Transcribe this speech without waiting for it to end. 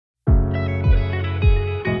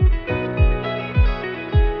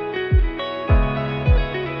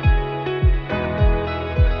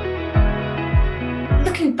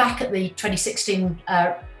back at the 2016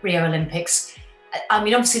 Rio Olympics, I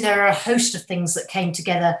mean, obviously there are a host of things that came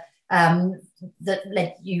together that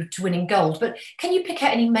led you to winning gold. But can you pick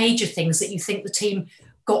out any major things that you think the team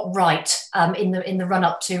got right in the run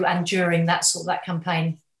up to and during that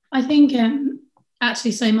campaign? I think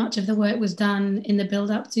actually so much of the work was done in the build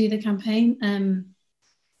up to the campaign.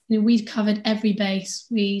 We'd covered every base,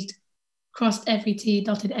 we'd crossed every T,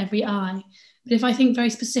 dotted every I. But if I think very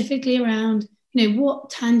specifically around, what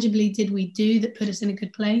tangibly did we do that put us in a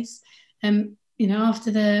good place?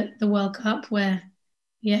 After the World Cup, where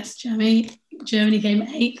yes, Germany came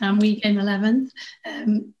 8th and we came 11th.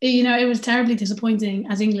 It was terribly disappointing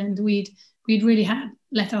as England. We'd really had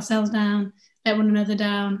let ourselves down, let one another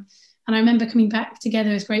down. And I remember coming back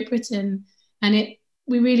together as Great Britain, and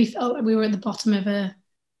we really felt like we were at the bottom of the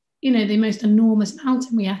most enormous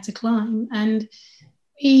mountain we had to climb. And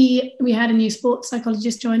we had a new sports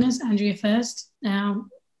psychologist join us, Andrea First. Now,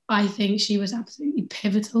 I think she was absolutely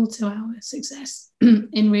pivotal to our success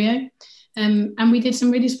in Rio. And we did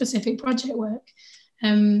some really specific project work.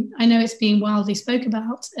 I know it's been wildly spoke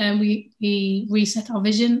about. We reset our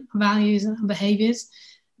vision, our values and our behaviours,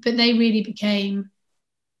 but they really became,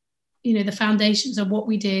 the foundations of what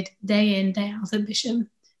we did day in, day out at Bisham.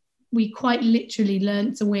 We quite literally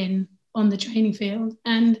learned to win on the training field.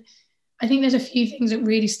 And I think there's a few things that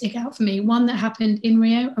really stick out for me. One that happened in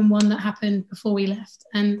Rio and one that happened before we left.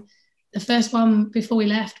 And the first one before we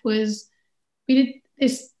left was we did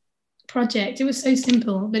this project. It was so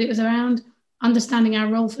simple, but it was around understanding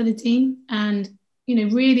our role for the team and,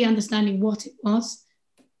 really understanding what it was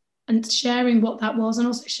and sharing what that was, and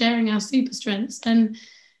also sharing our super strengths. And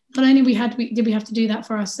not only did we have to do that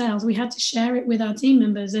for ourselves, we had to share it with our team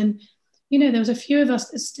members. And, there was a few of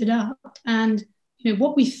us that stood up and,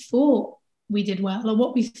 what we thought we did well or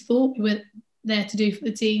what we thought we were there to do for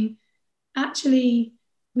the team, actually,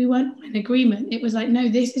 we weren't in agreement. It was like, no,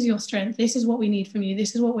 this is your strength. This is what we need from you.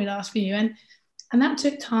 This is what we'd ask for you. And that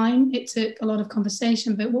took time. It took a lot of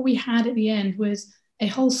conversation. But what we had at the end was a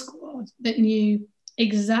whole squad that knew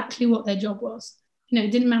exactly what their job was.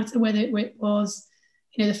 It didn't matter whether it was,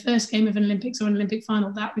 the first game of an Olympics or an Olympic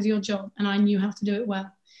final. That was your job. And I knew how to do it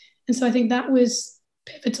well. And so I think that was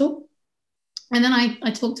pivotal. And then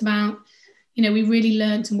I talked about, we really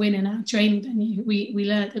learned to win in our training venue. We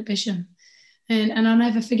learned at Bisham. And I'll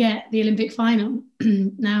never forget the Olympic final.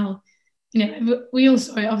 Now, we all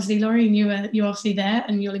saw it. Obviously, Laurie, you're obviously there,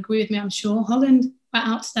 and you'll agree with me, I'm sure. Holland were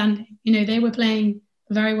outstanding. They were playing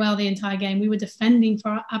very well the entire game. We were defending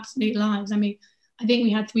for our absolute lives. I mean, I think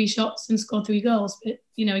we had 3 shots and scored 3 goals, but,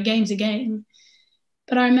 a game's a game.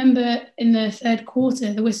 But I remember in the third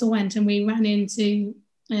quarter, the whistle went and we ran into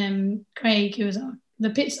Craig, who was the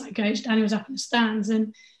pitch side coach. Danny was up in the stands.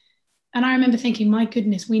 And I remember thinking, my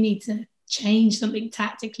goodness, we need to change something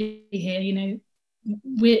tactically here.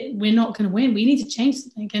 We're not going to win. We need to change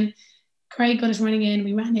something. And Craig got us running in.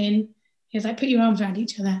 We ran in. He was like, put your arms around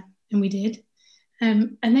each other. And we did.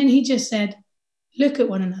 And then he just said, look at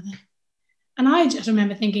one another. And I just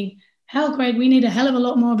remember thinking, hell, Craig, we need a hell of a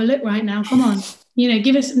lot more of a look right now. Come on,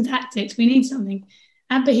 give us some tactics. We need something.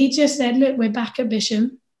 But he just said, look, we're back at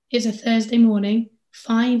Bisham. It's a Thursday morning.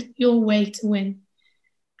 Find your way to win.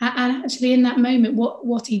 And actually in that moment,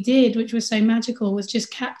 what he did, which was so magical, was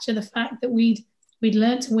just capture the fact that we'd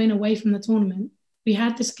learned to win away from the tournament. We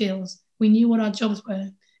had the skills. We knew what our jobs were.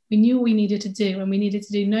 We knew what we needed to do, and we needed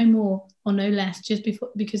to do no more or no less just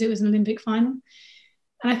because it was an Olympic final.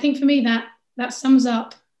 And I think for me that sums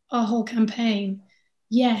up our whole campaign.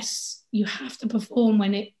 Yes, you have to perform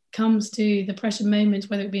when it comes to the pressure moments,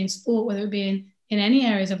 whether it be in sport, whether it be in any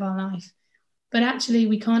areas of our life. But actually,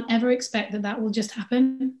 we can't ever expect that will just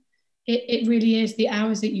happen. It really is the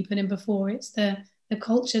hours that you put in before. It's the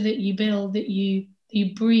culture that you build, that you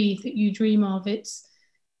breathe, that you dream of. It's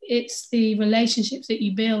the relationships that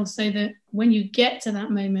you build so that when you get to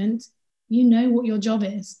that moment, you know what your job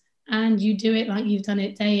is and you do it like you've done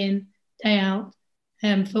it day in, day out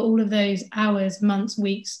for all of those hours, months,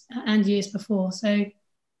 weeks and years before. So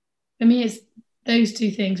for me, it's those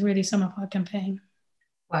 2 things really sum up our campaign.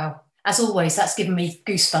 Wow. As always, that's given me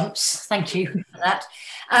goosebumps. Thank you for that.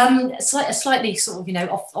 A slightly sort of,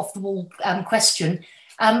 off the wall question.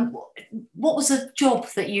 What was a job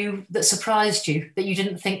that surprised you, that you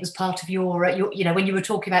didn't think was part of your when you were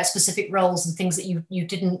talking about specific roles and things that you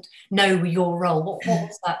didn't know were your role? What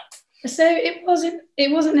was that? So it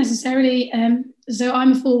wasn't necessarily. So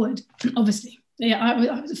I'm a forward, obviously. Yeah,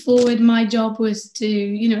 I was a forward. My job was to,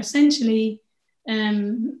 essentially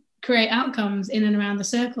create outcomes in and around the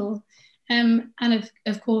circle. And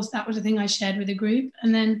of course, that was the thing I shared with the group.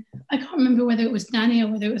 And then I can't remember whether it was Danny or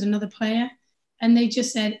whether it was another player. And they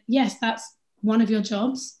just said, yes, that's one of your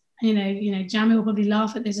jobs. Jamie will probably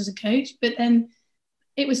laugh at this as a coach, but then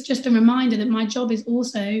it was just a reminder that my job is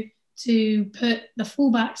also to put the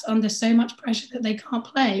fullbacks under so much pressure that they can't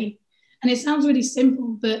play. And it sounds really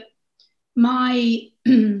simple, but my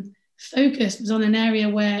focus was on an area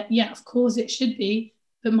where, yeah, of course it should be,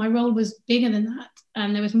 but my role was bigger than that,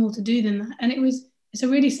 and there was more to do than that. And it's a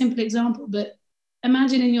really simple example, but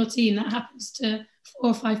imagine in your team that happens to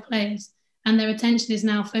 4 or 5 players, and their attention is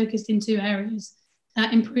now focused in 2 areas.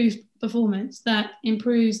 That improves performance, that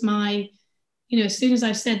improves my, as soon as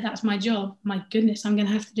I've said that's my job, my goodness, I'm going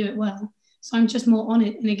to have to do it well. So I'm just more on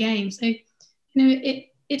it in a game. So,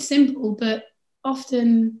 it's simple, but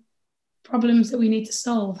often problems that we need to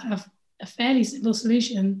solve have a fairly simple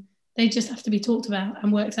solution. They just have to be talked about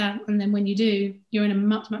and worked out. And then when you do, you're in a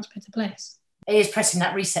much, much better place. It is pressing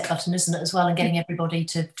that reset button, isn't it, as well, and getting everybody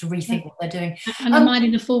to rethink what they're doing. And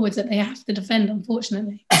reminding the forwards that they have to defend,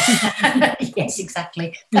 unfortunately. Yes,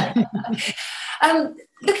 exactly.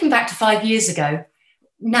 Looking back to 5 years ago,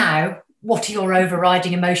 now, what are your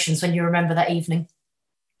overriding emotions when you remember that evening?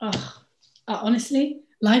 Honestly,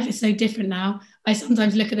 life is so different now. I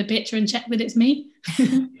sometimes look at the picture and check that it's me.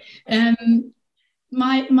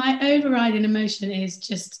 My overriding emotion is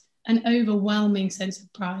just an overwhelming sense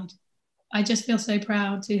of pride. I just feel so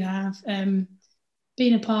proud to have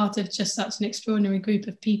been a part of just such an extraordinary group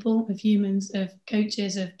of people, of humans, of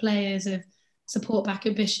coaches, of players, of support back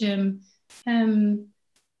at Bisham.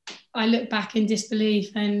 I look back in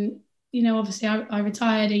disbelief, and obviously I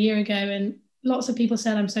retired a year ago, and lots of people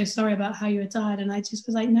said, I'm so sorry about how you retired, and I just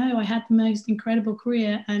was like, no, I had the most incredible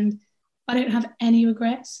career and I don't have any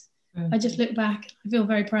regrets. I just look back, I feel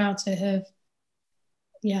very proud to have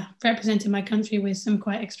represented my country with some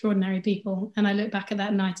quite extraordinary people. And I look back at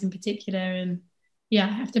that night in particular, and I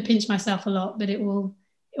have to pinch myself a lot, but it will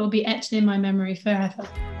be etched in my memory forever.